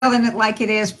Telling It Like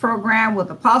It Is program with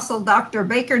Apostle Dr.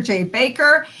 Baker J.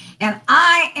 Baker. And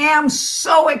I am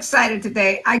so excited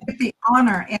today. I get the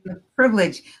honor and the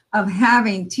privilege of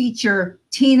having teacher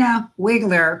Tina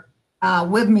Wigler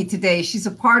with me today. She's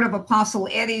a part of Apostle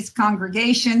Eddie's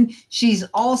congregation. She's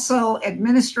also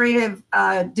administrative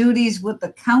duties with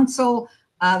the council,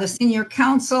 the senior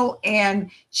council,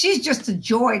 and she's just a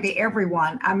joy to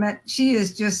everyone. She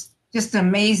is just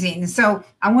amazing. So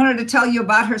I wanted to tell you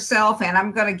about herself, and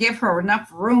I'm going to give her enough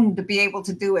room to be able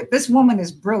to do it. This woman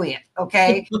is brilliant,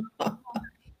 okay?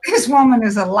 This woman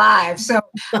is alive. So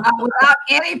without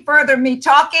any further me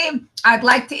talking, I'd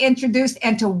like to introduce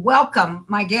and to welcome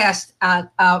my guest,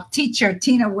 teacher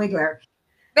Tina Wigler.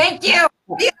 Thank you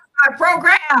for being on our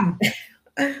program.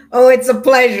 Oh, it's a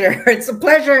pleasure. It's a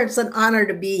pleasure. It's an honor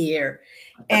to be here.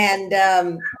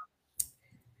 And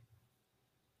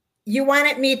you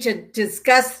wanted me to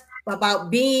discuss about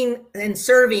being and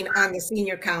serving on the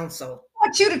senior council. I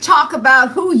want you to talk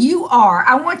about who you are.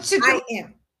 I want you to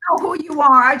know who you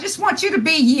are. I just want you to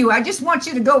be you. I just want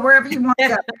you to go wherever you want to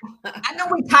go. I know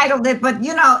we titled it, but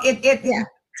you know,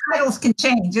 titles can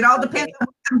change. It all depends on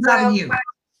what comes out of you.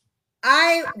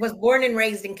 I was born and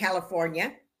raised in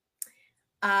California.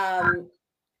 I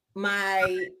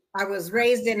was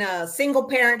raised in a single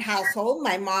parent household.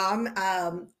 My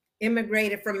mom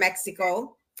immigrated from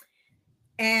Mexico,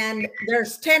 and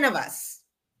there's 10 of us.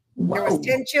 Whoa. There was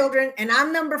 10 children, and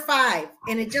I'm number 5.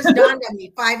 And it just dawned on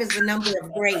me, 5 is the number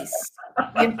of grace,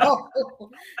 you know.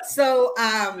 So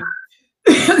I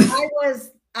was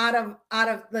out of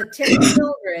the 10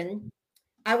 children,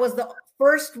 I was the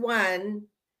first one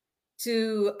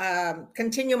to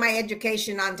continue my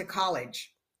education on to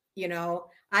college. You know,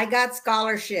 I got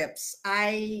scholarships.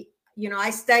 I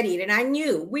studied, and I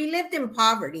knew we lived in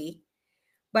poverty,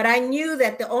 but I knew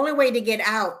that the only way to get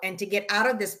out and to get out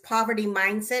of this poverty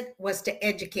mindset was to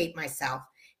educate myself.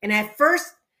 And at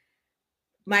first,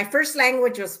 my first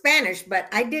language was Spanish, but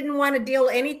I didn't want to deal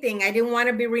anything. I didn't want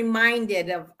to be reminded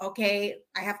of, okay,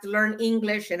 I have to learn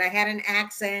English, and I had an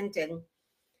accent,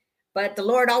 but the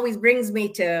Lord always brings me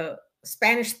to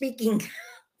Spanish speaking.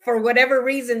 For whatever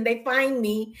reason, they find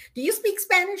me. Do you speak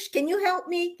Spanish? Can you help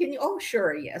me? Can you? Oh,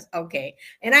 sure. Yes. Okay.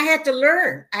 And I had to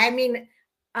learn. I mean,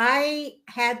 I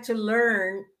had to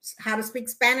learn how to speak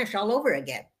Spanish all over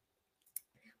again.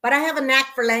 But I have a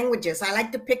knack for languages. I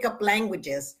like to pick up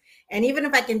languages. And even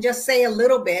if I can just say a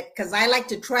little bit, because I like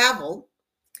to travel.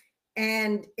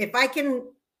 And if I can,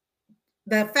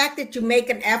 the fact that you make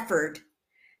an effort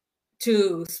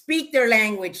to speak their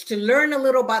language, to learn a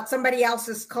little about somebody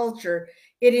else's culture,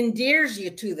 it endears you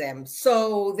to them.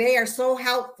 So they are so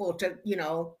helpful to, you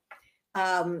know.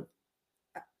 So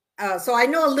I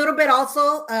know a little bit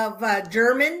also of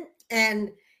German.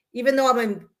 And even though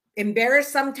I'm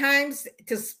embarrassed sometimes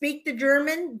to speak the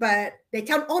German, but they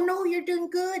tell me, oh, no, you're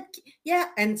doing good. Yeah.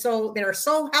 And so they're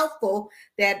so helpful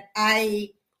that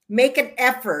I make an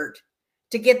effort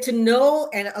to get to know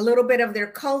and a little bit of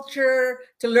their culture,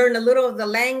 to learn a little of the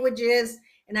languages.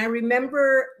 And I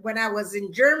remember when I was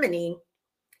in Germany,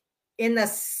 in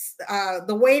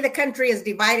the way the country is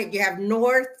divided, you have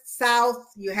north, south,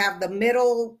 you have the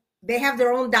middle. They have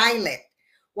their own dialect.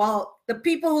 While the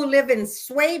people who live in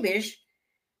Swabish,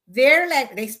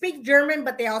 they speak German,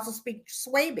 but they also speak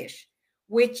Swabish,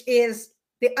 which is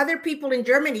the other people in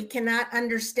Germany cannot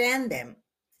understand them.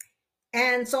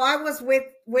 And so I was with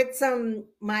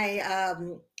my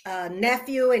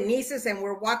nephew and nieces, and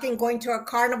we're going to a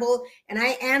carnival, and I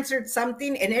answered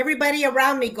something, and everybody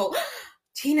around me go,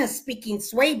 Tina's speaking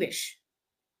Swabish.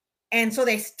 And so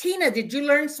Tina, did you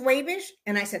learn Swabish?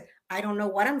 And I said, I don't know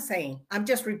what I'm saying. I'm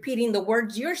just repeating the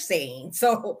words you're saying.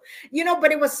 So, you know, but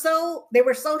they were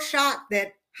so shocked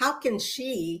that how can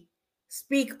she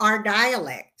speak our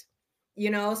dialect?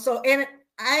 You know, so, and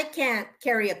I can't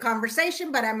carry a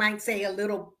conversation, but I might say a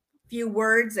few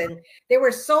words. And they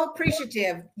were so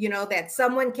appreciative, you know, that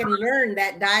someone can learn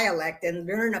that dialect and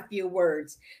learn a few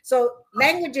words. So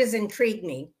languages intrigue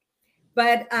me.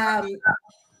 But I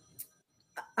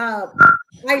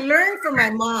learned from my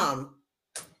mom,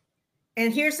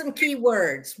 and here's some key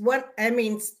words.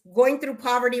 Going through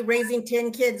poverty, raising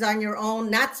 10 kids on your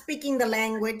own, not speaking the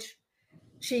language.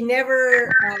 She never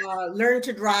learned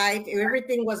to drive.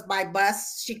 Everything was by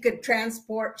bus. She could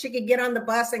get on the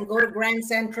bus and go to Grand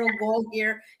Central, go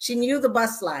here. She knew the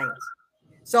bus lines.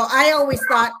 So I always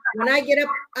thought, when I get up,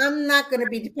 I'm not going to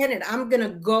be dependent. I'm going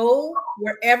to go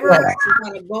wherever I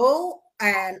want to go,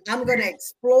 and I'm going to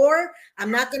explore. I'm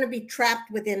not going to be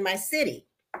trapped within my city.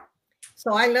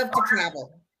 So I love to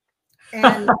travel.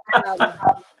 And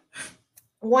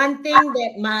one thing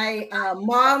that my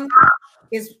mom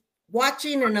is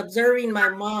watching and observing my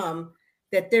mom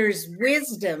that there's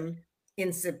wisdom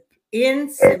in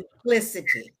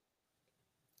simplicity.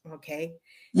 Okay. And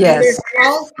Yes. there's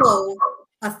also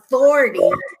authority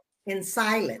in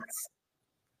silence.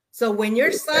 So when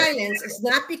you're silenced, it's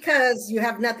not because you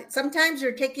have nothing. Sometimes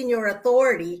you're taking your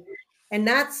authority and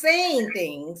not saying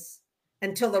things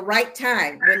until the right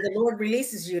time when the Lord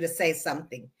releases you to say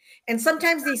something. And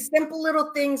sometimes these simple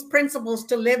little things, principles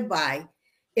to live by,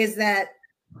 is that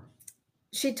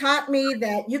she taught me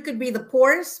that you could be the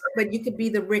poorest, but you could be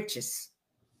the richest.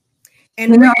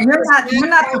 And You're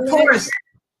not the poorest,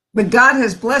 but God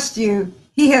has blessed you.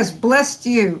 He has blessed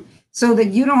you so that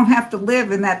you don't have to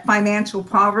live in that financial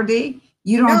poverty.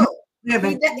 You don't have to live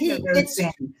in those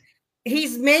things.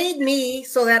 He's made me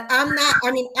so that I'm not,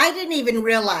 I mean, I didn't even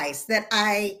realize that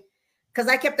because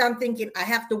I kept on thinking, I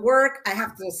have to work, I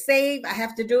have to save, I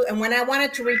have to do, and when I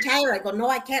wanted to retire, I go, no,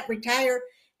 I can't retire.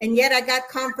 And yet I got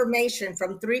confirmation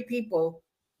from 3 people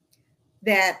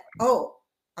that, oh,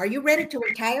 are you ready to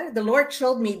retire? The Lord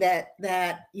showed me that,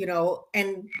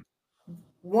 and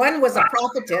one was a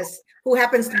prophetess who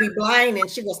happens to be blind. And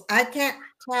she goes, I can't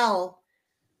tell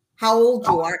how old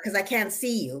you are because I can't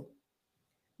see you.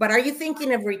 But are you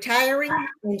thinking of retiring?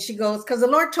 And she goes, because the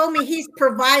Lord told me he's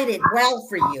provided well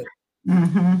for you.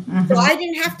 So I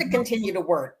didn't have to continue to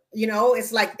work.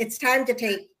 It's like, it's time to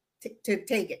take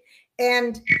it.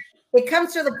 And it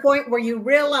comes to the point where you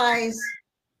realize,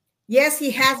 yes,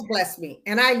 he has blessed me.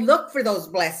 And I look for those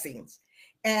blessings.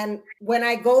 And when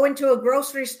I go into a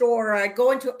grocery store, or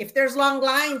if there's long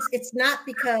lines, it's not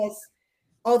because,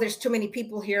 oh, there's too many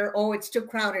people here. Oh, it's too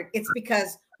crowded. It's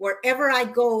because wherever I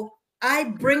go, I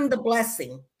bring the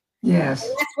blessing. Yes.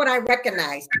 And that's what I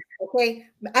recognize. Okay.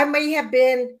 I may have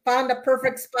found a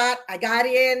perfect spot. I got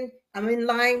in, I'm in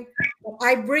line. But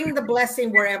I bring the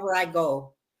blessing wherever I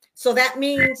go. So that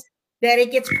means that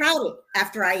it gets crowded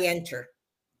after I enter,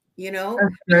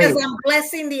 because I'm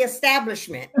blessing the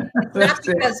establishment. It's not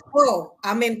because, oh,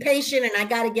 I'm impatient and I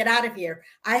got to get out of here.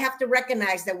 I have to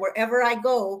recognize that wherever I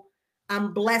go,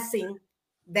 I'm blessing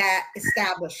that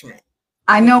establishment.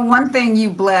 I know one thing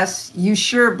you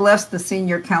sure bless the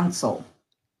senior council.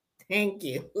 Thank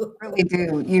you. You really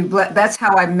do. That's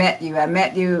how I met you. I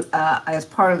met you as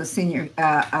part of the senior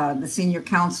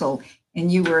council, and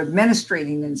you were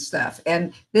administrating and stuff.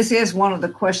 And this is one of the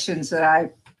questions that I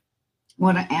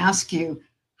want to ask you.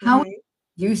 How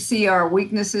you see our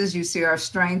weaknesses, you see our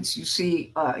strengths,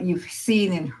 you've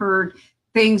seen and heard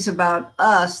things about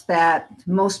us that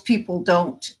most people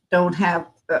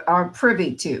aren't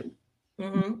privy to.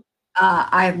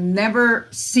 I've never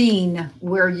seen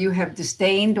where you have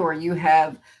disdained or you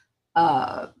have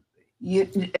tell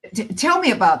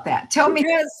me about that. Tell me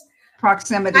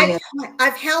proximity.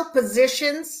 I've held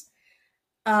positions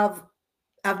of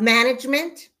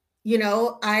management.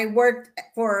 I worked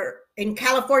in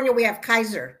California, we have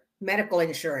Kaiser medical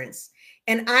insurance.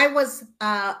 And I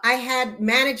had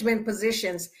management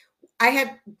positions.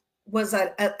 I was an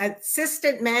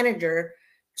assistant manager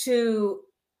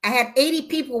I had 80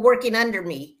 people working under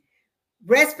me,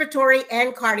 respiratory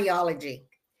and cardiology.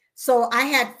 So I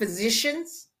had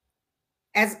physicians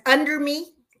as under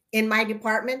me in my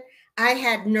department. I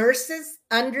had nurses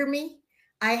under me.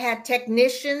 I had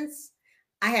technicians.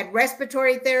 I had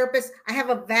respiratory therapists. I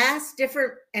have a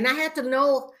and I had to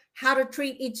know how to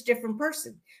treat each different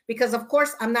person because, of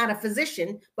course, I'm not a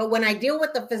physician. But when I deal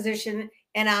with a physician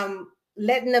and I'm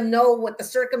letting them know what the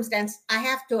circumstance, I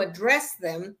have to address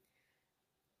them,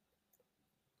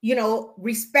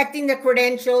 respecting the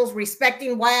credentials,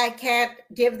 respecting why I can't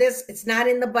give this. It's not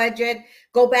in the budget.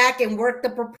 Go back and work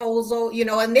the proposal,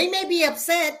 and they may be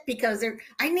upset because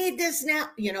I need this now,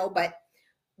 but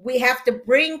we have to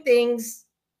bring things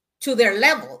to their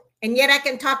level. And yet I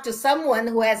can talk to someone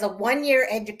who has a 1-year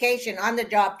education on the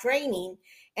job training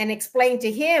and explain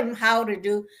to him how to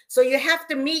do. So you have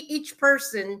to meet each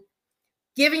person,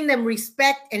 giving them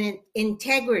respect and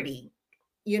integrity,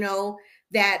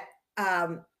 that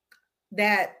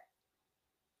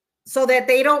so that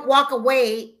they don't walk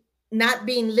away not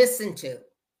being listened to,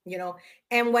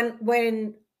 and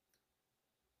when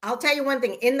I'll tell you one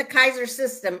thing, in the Kaiser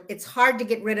system, it's hard to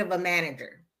get rid of a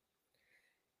manager.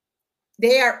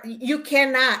 You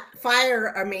cannot fire,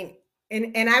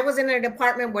 and I was in a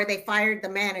department where they fired the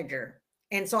manager.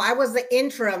 And so I was the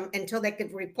interim until they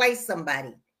could replace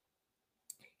somebody.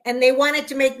 And they wanted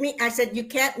to make me, I said, you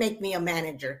can't make me a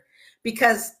manager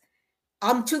because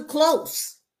I'm too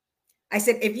close. I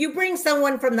said, if you bring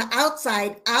someone from the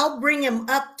outside, I'll bring him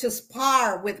up to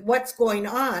par with what's going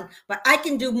on, but I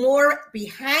can do more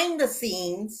behind the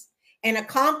scenes and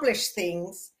accomplish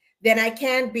things than I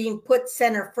can being put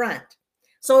center front.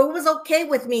 So it was okay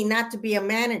with me not to be a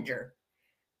manager.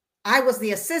 I was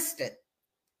the assistant,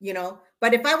 you know,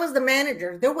 but if I was the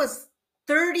manager, there was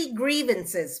 30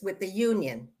 grievances with the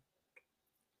union.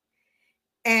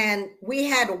 And we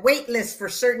had a wait list for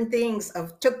certain things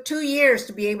took 2 years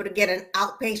to be able to get an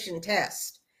outpatient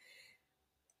test.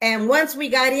 And once we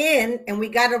got in and we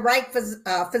got a right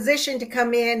physician to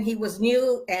come in, he was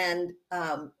new. And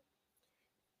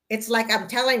it's like I'm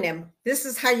telling them, this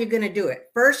is how you're going to do it.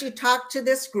 First, you talk to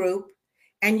this group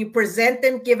and you present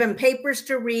them, give them papers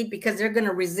to read because they're going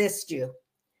to resist you.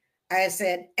 I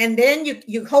said, and then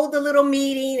you hold a little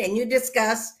meeting and you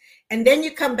discuss, and then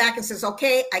you come back and says,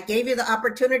 okay, I gave you the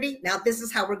opportunity. Now this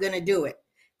is how we're going to do it.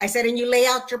 I said, and you lay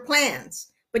out your plans,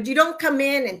 but you don't come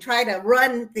in and try to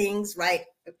run things right.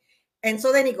 And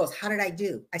so then he goes, how did I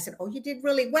do? I said, oh, you did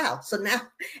really well. So now,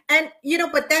 and you know,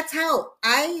 but that's how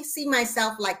I see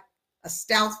myself, like a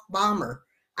stealth bomber.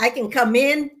 I can come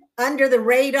in under the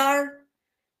radar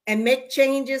and make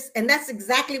changes. And that's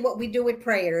exactly what we do with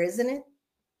prayer, isn't it?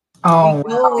 Oh,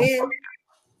 we go in.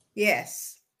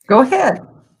 Yes. Go ahead.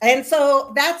 And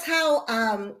so that's how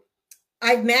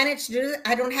I've managed to do it.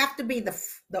 I don't have to be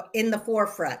in the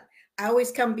forefront. I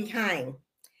always come behind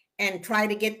and try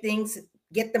to get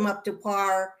them up to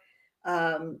par,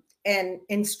 and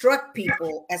instruct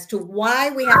people as to why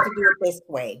we have to do it this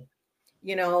way.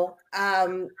 You know,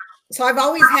 so I've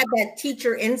always had that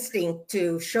teacher instinct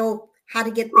to show how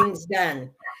to get things done.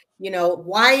 You know,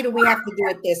 why do we have to do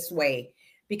it this way?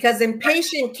 Because in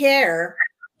patient care,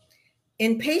 I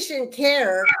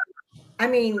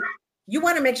mean, you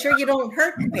want to make sure you don't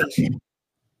hurt the patient.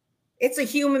 It's a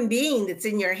human being that's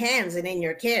in your hands and in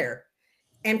your care.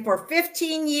 And for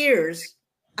 15 years,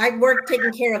 I worked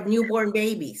taking care of newborn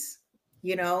babies.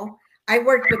 You know, I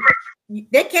worked with,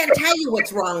 they can't tell you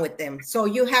what's wrong with them. So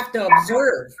you have to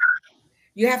observe.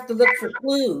 You have to look for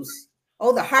clues.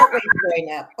 Oh, the heart rate's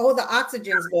going up. Oh, the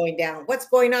oxygen's going down. What's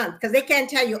going on? Because they can't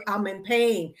tell you, I'm in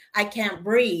pain. I can't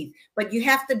breathe. But you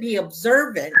have to be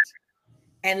observant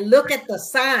and look at the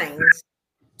signs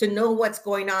to know what's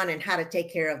going on and how to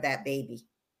take care of that baby.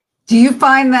 Do you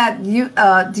find that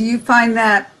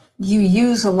you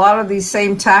use a lot of these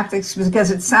same tactics? Because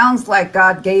it sounds like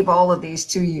God gave all of these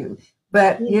to you.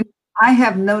 But you know, I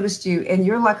have noticed you, and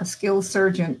you're like a skilled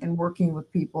surgeon in working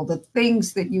with people. The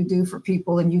things that you do for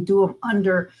people, and you do them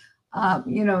under,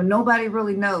 you know, nobody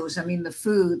really knows. I mean, the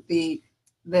food, the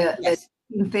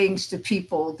things to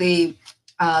people, the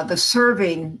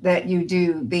serving that you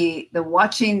do, the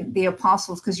watching the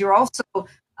apostles, because you're also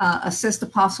assist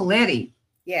Apostle Eddie.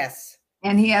 Yes.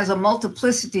 And he has a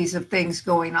multiplicities of things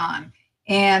going on.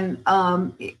 And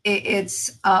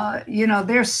it's, you know,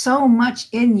 there's so much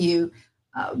in you,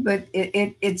 but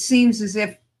it seems as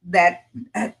if that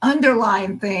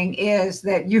underlying thing is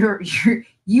that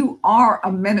you are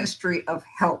a ministry of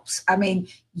helps. I mean,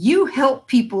 you help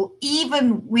people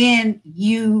even when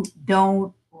you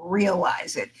don't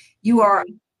realize it. You are a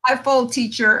fivefold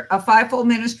teacher, a fivefold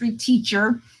ministry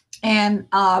teacher, and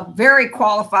very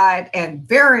qualified and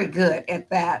very good at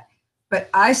that. But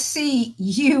I see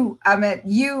you, I mean,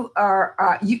 you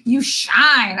are, you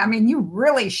shine. I mean, you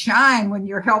really shine when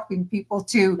you're helping people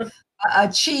to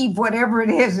achieve whatever it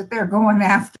is that they're going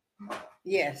after.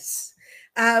 Yes.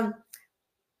 I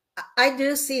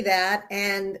do see that.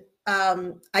 And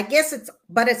I guess it's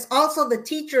also the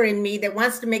teacher in me that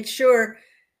wants to make sure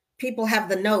people have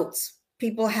the notes.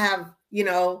 People have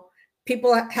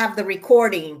the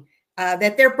recording,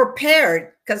 that they're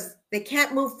prepared, because they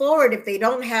can't move forward if they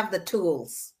don't have the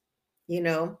tools, you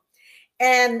know.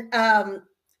 And I've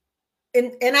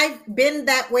been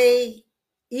that way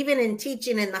even in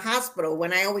teaching in the hospital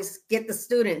when I always get the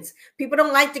students. People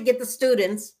don't like to get the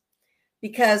students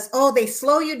because, oh, they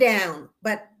slow you down.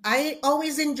 But I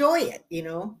always enjoy it, you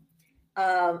know.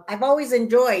 I've always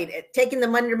enjoyed it, taking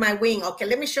them under my wing. Okay,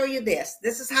 let me show you this.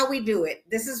 This is how we do it.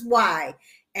 This is why.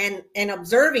 And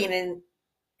observing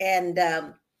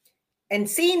and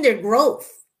seeing their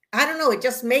growth. I don't know. It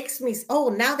just makes me, oh,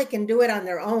 now they can do it on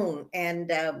their own.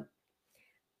 And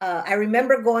I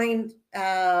remember going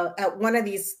at one of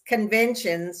these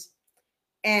conventions,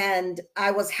 and I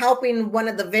was helping one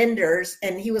of the vendors,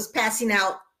 and he was passing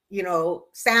out, you know,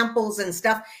 samples and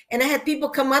stuff. And I had people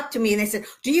come up to me and they said,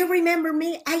 do you remember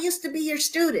me? I used to be your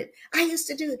student. I used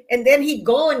to do it. And then he'd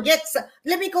go and get some,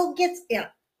 let me go get, you know,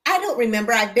 I don't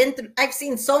remember. I've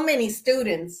seen so many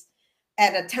students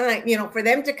at a time, you know, for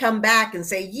them to come back and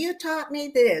say, you taught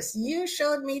me this, you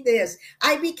showed me this,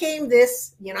 I became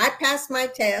this, you know, I passed my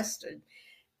test.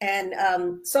 And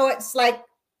so it's like,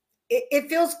 it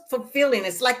feels fulfilling.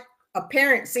 It's like a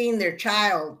parent seeing their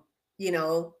child, you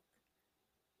know,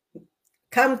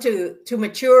 come to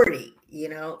maturity, you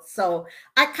know. So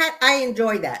I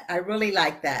enjoy that. I really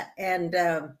like that. And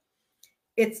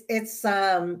it's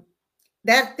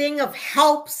that thing of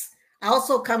helps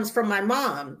also comes from my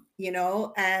mom, you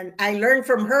know, and I learned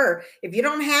from her. If you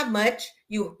don't have much,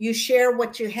 you share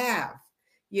what you have,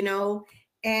 you know.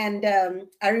 And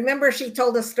I remember she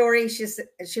told a story.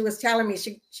 She was telling me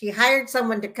she hired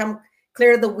someone to come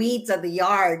clear the weeds of the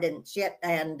yard and shit.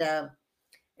 And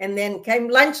then came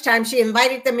lunchtime, she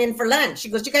invited them in for lunch. She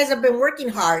goes, "You guys have been working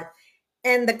hard."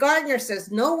 And the gardener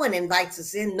says, "No one invites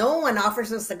us in. No one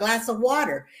offers us a glass of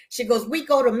water." She goes, "We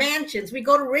go to mansions, we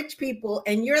go to rich people,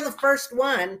 and you're the first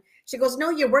one." She goes, "No,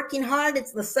 you're working hard.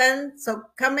 It's the sun. So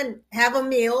come and have a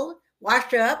meal,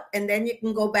 wash up, and then you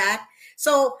can go back."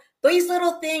 So these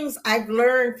little things I've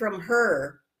learned from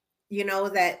her, you know,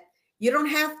 that you don't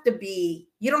have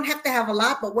to have a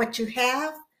lot, but what you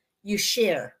have, you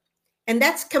share. And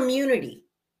that's community.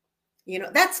 You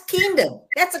know, that's kingdom.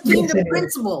 That's a kingdom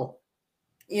principle.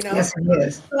 You know, yes, it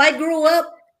is. So I grew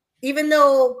up, even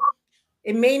though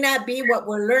it may not be what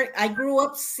we're learning, I grew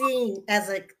up seeing as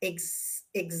an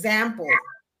example,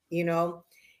 you know.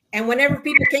 And whenever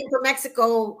people came from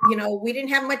Mexico, you know, we didn't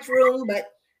have much room,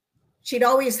 but she'd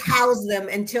always house them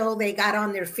until they got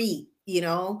on their feet, you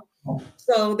know.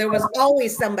 So there was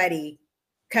always somebody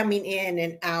coming in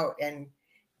and out, and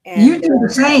you do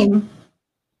the same.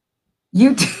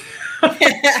 You do.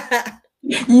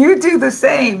 You do the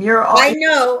same. You're all. I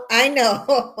know.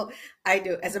 I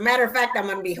do. As a matter of fact, I'm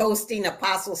going to be hosting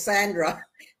Apostle Sandra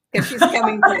because she's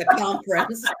coming to the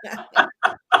conference.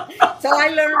 So I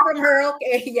learned from her.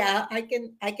 Okay, yeah, I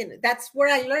can. That's where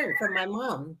I learned from my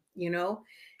mom. You know,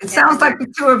 it sounds like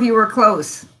the two of you were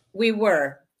close. We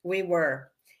were.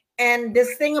 And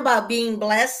this thing about being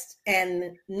blessed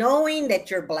and knowing that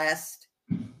you're blessed.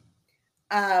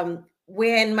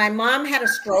 When my mom had a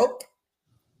stroke,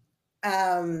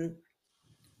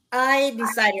 I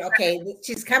decided, okay,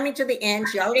 she's coming to the end.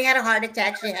 She already had a heart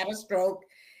attack. She had a stroke,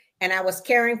 and I was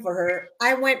caring for her.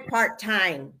 I went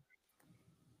part-time,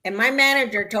 and my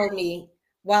manager told me,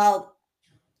 "Well,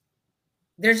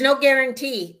 there's no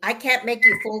guarantee. I can't make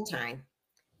you full-time."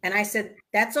 And I said,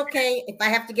 "That's okay. If I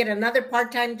have to get another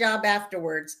part-time job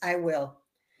afterwards, I will."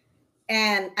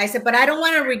 And I said, "But I don't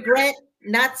want to regret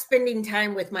not spending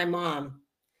time with my mom."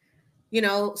 You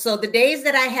know, so the days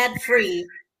that I had free,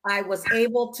 I was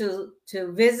able to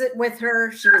visit with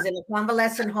her. She was in a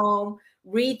convalescent home,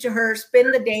 read to her,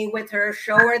 spend the day with her,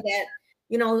 show her that,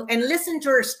 you know, and listen to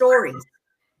her stories,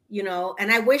 you know.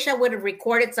 And I wish I would have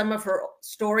recorded some of her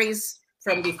stories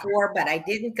from before, but I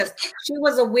didn't, because she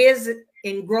was a whiz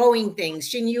in growing things.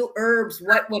 She knew herbs,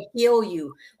 what would heal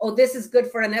you. Oh, this is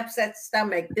good for an upset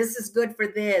stomach. This is good for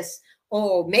this.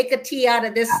 Oh, make a tea out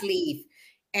of this leaf.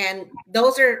 And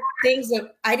those are things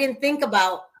that I didn't think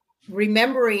about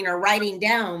remembering or writing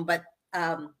down. But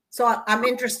so I'm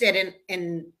interested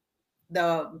in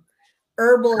the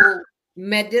herbal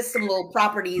medicinal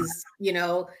properties, you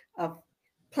know, of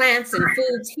plants and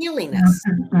foods healing us.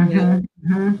 You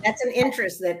know? That's an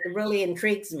interest that really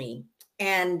intrigues me.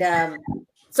 And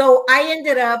so I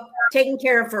ended up taking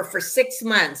care of her for 6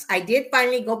 months. I did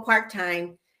finally go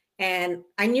part-time, and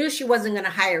I knew she wasn't going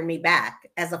to hire me back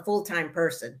as a full-time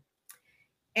person.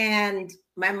 And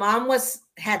my mom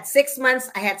had 6 months.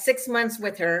 I had 6 months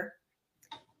with her.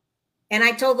 And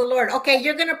I told the Lord, okay,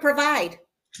 you're going to provide.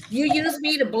 You use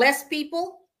me to bless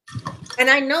people. And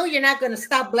I know you're not going to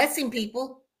stop blessing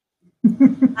people.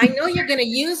 I know you're going to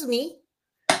use me.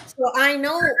 So I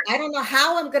don't know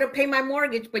how I'm going to pay my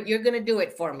mortgage, but you're going to do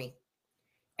it for me.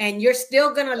 And you're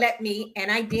still going to let me.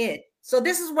 And I did. So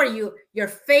this is where your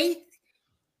faith,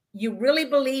 you really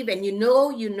believe, and you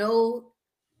know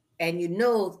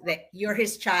that you're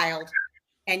his child,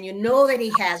 and you know that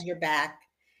he has your back,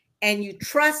 and you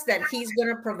trust that he's going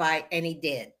to provide, and he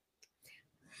did.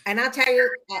 And I'll tell you,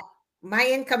 my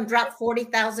income dropped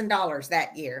 $40,000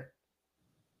 that year.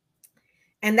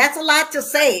 And that's a lot to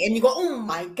say. And you go, oh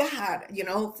my God,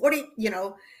 40,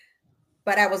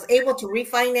 but I was able to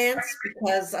refinance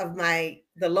because of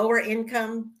the lower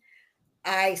income.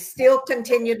 I still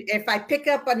continued. If I pick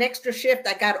up an extra shift,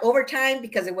 I got overtime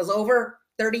because it was over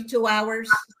 32 hours.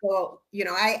 So,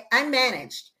 I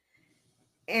managed.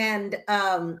 And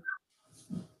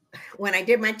when I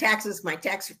did my taxes, my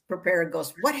tax preparer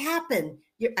goes, what happened?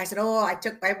 I said,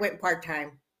 I went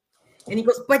part-time. And he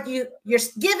goes, but your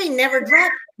giving never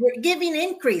dropped. Your giving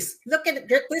increased. Look at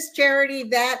this charity,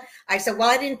 that. I said, well,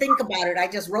 I didn't think about it. I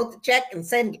just wrote the check and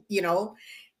sent,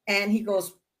 and he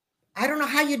goes, I don't know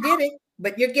how you did it,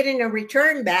 but you're getting a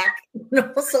return back.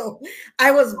 So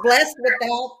I was blessed with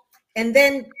that. And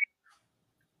then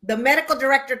the medical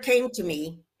director came to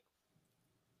me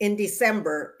in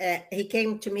December. He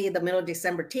came to me in the middle of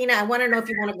December. Tina, I want to know if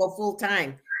you want to go full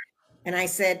time. And I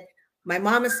said, my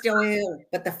mom is still ill,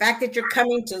 but the fact that you're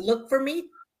coming to look for me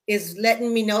is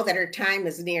letting me know that her time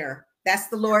is near. That's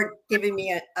the Lord giving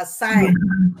me a sign.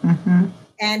 Mm-hmm.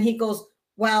 And he goes,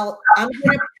 well, I'm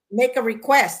going to make a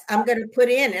request. I'm going to put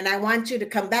in, and I want you to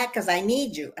come back because I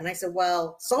need you. And I said,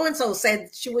 well, so-and-so said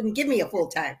she wouldn't give me a full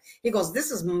time. He goes, this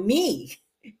is me.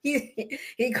 He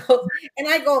goes, and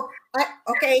I go,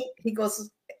 okay. He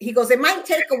goes, it might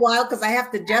take a while because I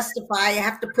have to justify, I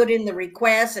have to put in the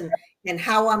request and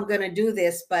how I'm going to do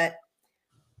this. But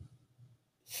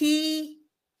he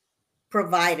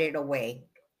provided a way.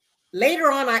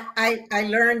 Later on, I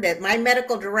learned that my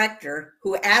medical director,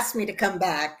 who asked me to come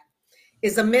back,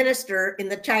 is a minister in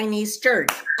the Chinese church.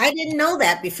 I didn't know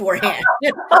that beforehand.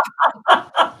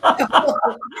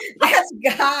 That's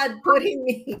God putting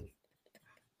me.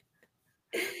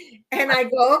 And I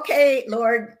go, okay,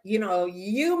 Lord,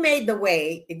 you made the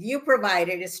way, you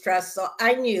provided his trust. So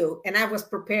I knew, and I was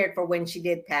prepared for when she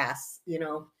did pass,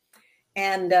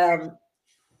 and,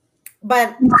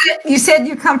 but you said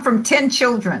you come from 10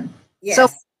 children. Yes. So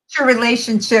what's your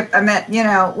relationship?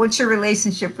 What's your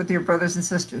relationship with your brothers and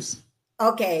sisters?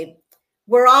 Okay.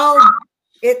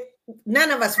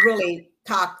 None of us really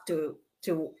talk to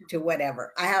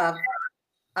whatever. I have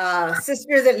a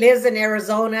sister that lives in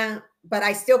Arizona, but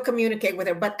I still communicate with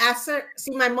her. But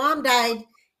my mom died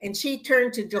and she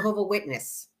turned to Jehovah's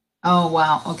Witness. Oh,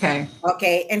 wow. Okay.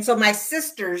 Okay. And so my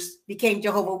sisters became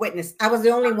Jehovah's Witness. I was the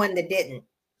only one that didn't.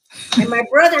 And my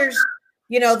brothers,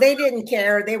 they didn't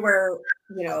care. They were,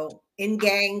 in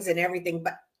gangs and everything.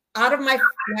 But out of my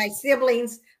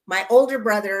siblings, my older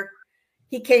brother,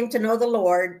 he came to know the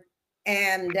Lord,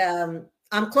 and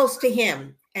I'm close to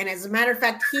him. And as a matter of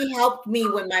fact, he helped me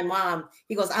when my mom,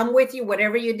 he goes, I'm with you,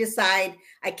 whatever you decide.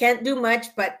 I can't do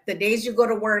much, but the days you go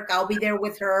to work, I'll be there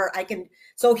with her.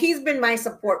 So he's been my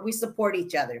support. We support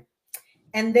each other.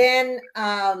 And then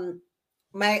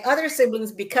my other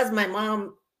siblings, because my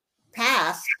mom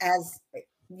passed, as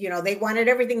they wanted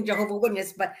everything Jehovah's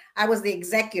Witness, but I was the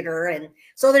executor. And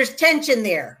so there's tension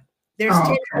there. There's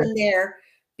tension there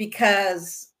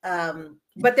because,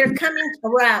 but they're coming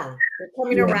around. They're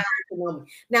coming around to know me.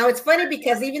 Now it's funny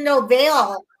because even though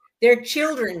their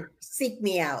children seek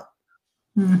me out.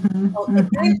 Mm-hmm. Oh,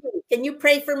 Auntie, can you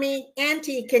pray for me?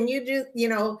 Auntie, can you do,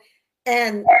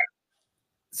 and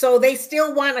so they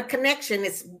still want a connection.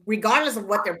 It's regardless of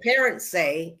what their parents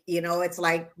say, it's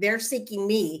like they're seeking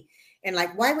me and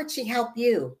like, why would she help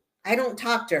you? I don't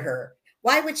talk to her.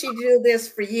 Why would she do this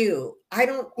for you? I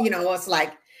don't, it's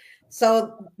like,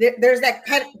 so there's that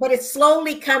kind, but it's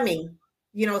slowly coming,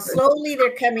 slowly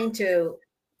they're coming to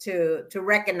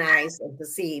recognize and to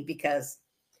see because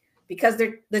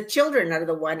they're the children are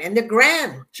the one, and the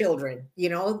grandchildren,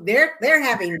 they're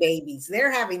having babies,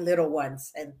 they're having little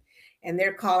ones, and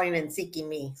they're calling and seeking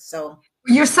me. So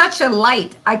you're such a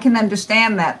light. I can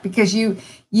understand that because you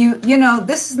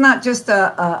this is not just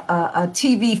a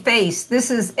TV face.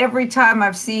 This is every time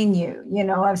I've seen you.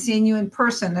 I've seen you in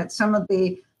person at some of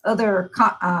the other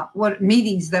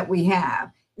meetings that we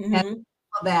have, mm-hmm. and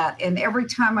all that. And every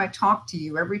time I talk to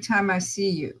you, every time I see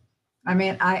you, I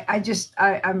mean,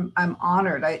 I'm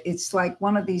honored. It's like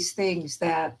one of these things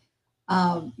that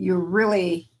you're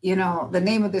really, the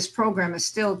name of this program is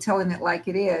Still Telling It Like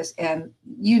It Is. And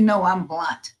I'm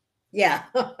blunt. Yeah.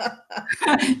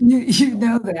 you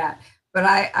know that. But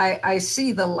I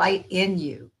see the light in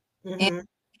you. Mm-hmm. And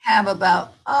we have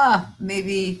about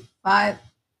maybe 5.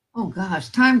 Oh gosh,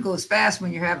 time goes fast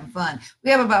when you're having fun.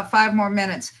 We have about 5 more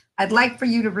minutes. I'd like for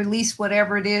you to release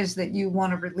whatever it is that you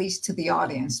want to release to the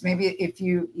audience. Maybe if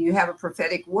you have a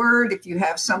prophetic word, if you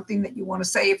have something that you want to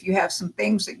say, if you have some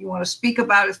things that you want to speak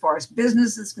about as far as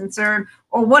business is concerned,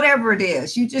 or whatever it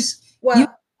is, you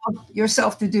help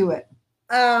yourself to do it.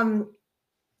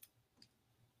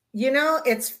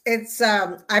 It's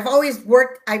I've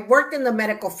worked in the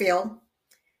medical field,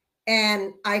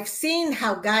 and I've seen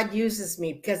how God uses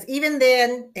me, because even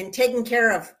then, in taking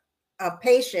care of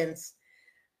patients,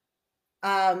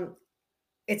 I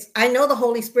know the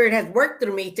Holy Spirit has worked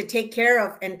through me to take care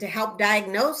of and to help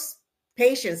diagnose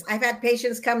patients. I've had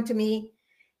patients come to me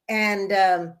and,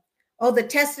 the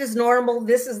test is normal.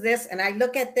 This is this. And I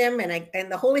look at them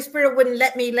and the Holy Spirit wouldn't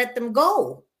let them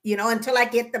go, until I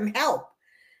get them help.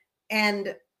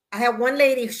 And I have one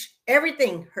lady,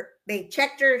 they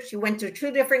checked her. She went to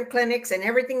 2 different clinics and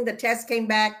everything. The test came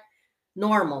back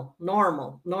normal.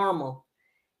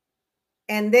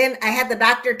 And then I had the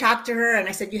doctor talk to her and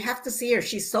I said, you have to see her.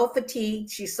 She's so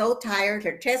fatigued. She's so tired.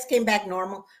 Her test came back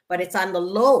normal, but it's on the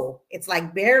low. It's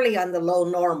like barely on the low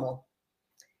normal.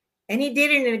 And he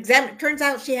did an exam. It turns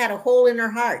out she had a hole in her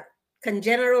heart,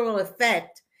 congenital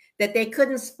effect that they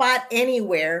couldn't spot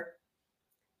anywhere.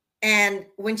 And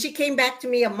when she came back to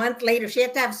me a month later, she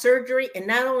had to have surgery. And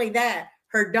not only that,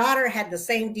 her daughter had the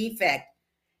same defect.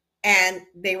 And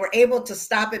they were able to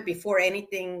stop it before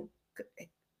anything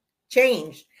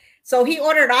changed. So he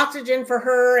ordered oxygen for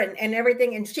her and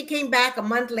everything. And she came back a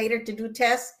month later to do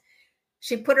tests.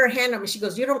 She put her hand on me. She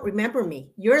goes, you don't remember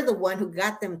me. You're the one who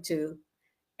got them to.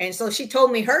 And so she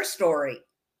told me her story.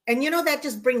 And, that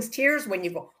just brings tears when you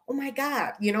go, oh, my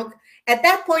God. At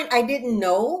that point, I didn't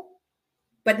know.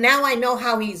 But now I know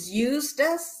how he's used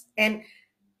us. And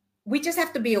we just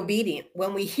have to be obedient.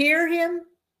 When we hear him,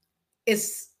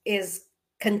 is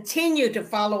continue to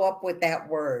follow up with that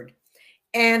word.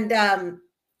 And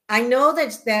I know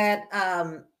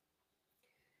that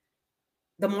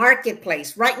the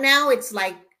marketplace right now, it's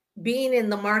like being in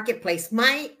the marketplace.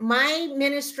 My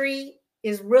ministry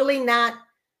is really not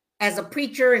as a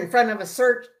preacher in front of a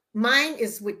church. Mine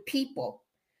is with people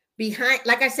behind,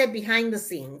 like I said, behind the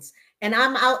scenes. And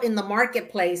I'm out in the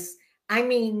marketplace. I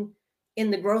mean,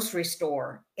 in the grocery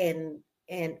store. And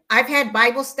I've had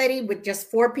Bible study with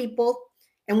just 4 people.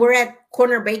 And we're at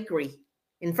Corner Bakery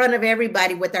in front of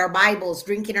everybody with our Bibles,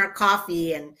 drinking our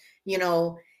coffee and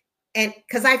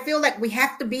because I feel like we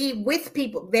have to be with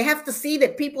people. They have to see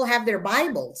that people have their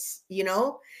Bibles,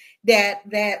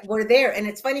 that we're there. And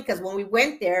it's funny because when we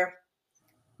went there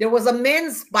was a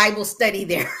men's Bible study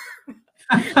there.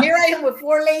 Here I am with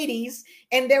 4 ladies,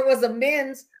 and there was a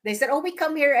men's. They said, oh, we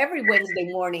come here every Wednesday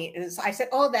morning. And so I said,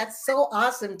 oh, that's so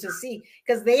awesome to see,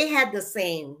 because they had the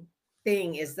same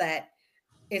thing, is that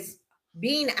it's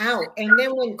being out. And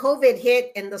then when COVID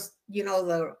hit and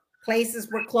the places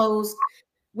were closed,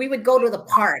 we would go to the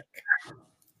park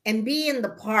and be in the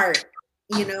park,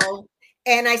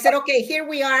 And I said, okay, here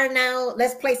we are now.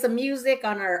 Let's play some music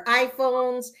on our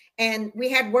iPhones. And we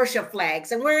had worship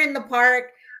flags, and we're in the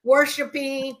park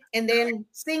worshiping and then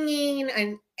singing.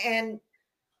 And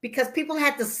because people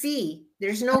had to see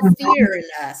there's no fear in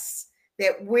us,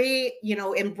 that we,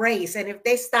 embrace. And if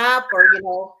they stop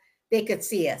or, they could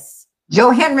see us.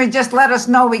 Joe Henry just let us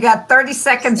know we got 30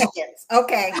 seconds.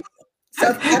 Okay.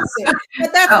 So that's it.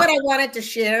 But that's what I wanted to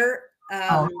share.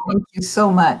 Thank you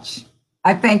so much.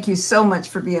 I thank you so much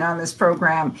for being on this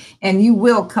program, and you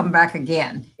will come back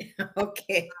again.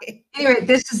 Okay. Anyway,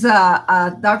 this is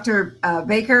Dr.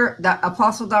 Baker, the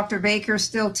Apostle Dr. Baker,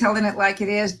 still telling it like it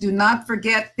is. Do not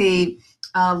forget the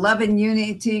Love and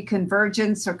Unity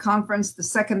Convergence or Conference, the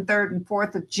 2nd, 3rd, and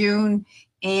 4th of June.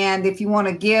 And if you want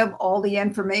to give, all the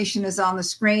information is on the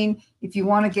screen. If you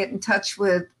want to get in touch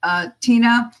with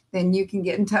Tina, then you can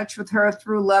get in touch with her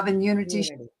through Love and Unity.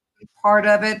 Part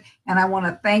of it. And I want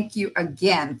to thank you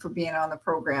again for being on the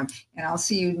program. And I'll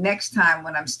see you next time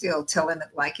when I'm still telling it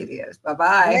like it is.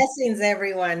 Bye-bye. Blessings,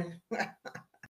 everyone.